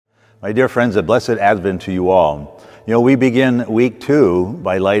My dear friends, a blessed Advent to you all. We begin week 2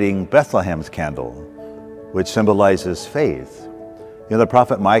 by lighting Bethlehem's candle, which symbolizes faith. The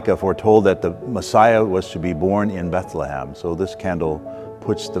prophet Micah foretold that the Messiah was to be born in Bethlehem. So this candle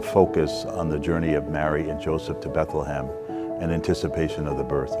puts the focus on the journey of Mary and Joseph to Bethlehem in anticipation of the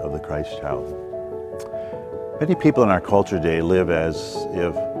birth of the Christ child. Many people in our culture today live as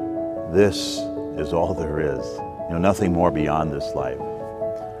if this is all there is, nothing more beyond this life.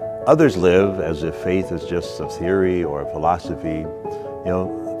 Others live as if faith is just a theory or a philosophy.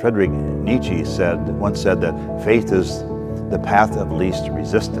 Friedrich Nietzsche once said that faith is the path of least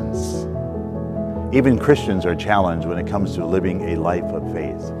resistance. Even Christians are challenged when it comes to living a life of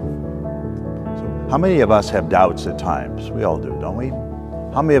faith. So how many of us have doubts at times? We all do, don't we?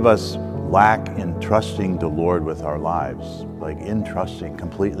 How many of us lack in trusting the Lord with our lives, like in trusting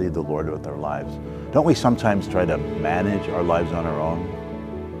completely the Lord with our lives? Don't we sometimes try to manage our lives on our own?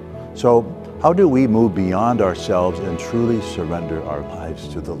 So how do we move beyond ourselves and truly surrender our lives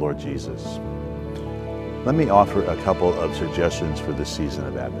to the Lord Jesus? Let me offer a couple of suggestions for this season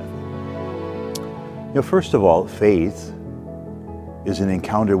of Advent. First of all, faith is an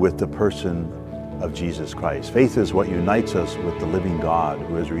encounter with the person of Jesus Christ. Faith is what unites us with the living God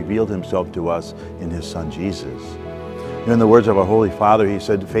who has revealed himself to us in his Son Jesus. In the words of our Holy Father, he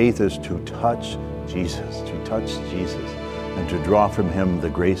said, faith is to touch Jesus, and to draw from him the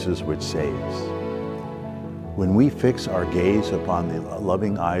graces which saves. When we fix our gaze upon the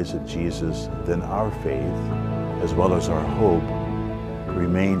loving eyes of Jesus, then our faith, as well as our hope,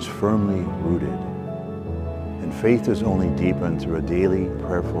 remains firmly rooted. And faith is only deepened through a daily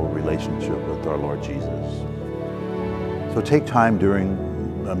prayerful relationship with our Lord Jesus. So take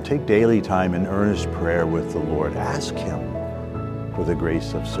daily time in earnest prayer with the Lord. Ask him for the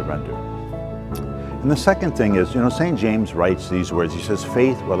grace of surrender. And the second thing is, St. James writes these words. He says,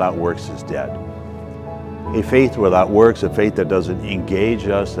 faith without works is dead. A faith without works, a faith that doesn't engage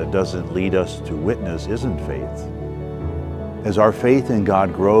us, that doesn't lead us to witness, isn't faith. As our faith in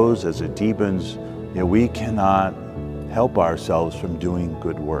God grows, as it deepens, we cannot help ourselves from doing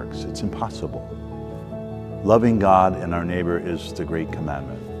good works. It's impossible. Loving God and our neighbor is the great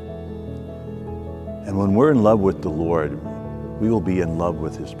commandment. And when we're in love with the Lord, we will be in love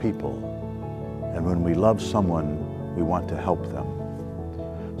with his people. And when we love someone, we want to help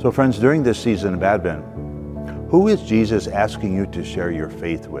them. So friends, during this season of Advent, who is Jesus asking you to share your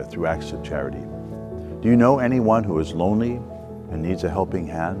faith with through acts of charity? Do you know anyone who is lonely and needs a helping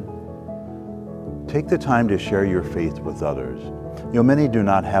hand? Take the time to share your faith with others. Many do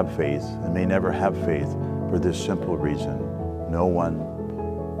not have faith and may never have faith for this simple reason. No one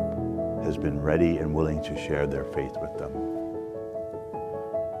has been ready and willing to share their faith with them.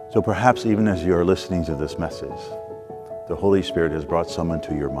 So perhaps even as you are listening to this message, the Holy Spirit has brought someone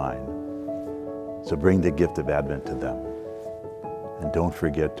to your mind. So bring the gift of Advent to them. And don't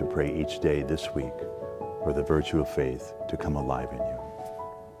forget to pray each day this week for the virtue of faith to come alive in you.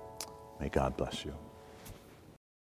 May God bless you.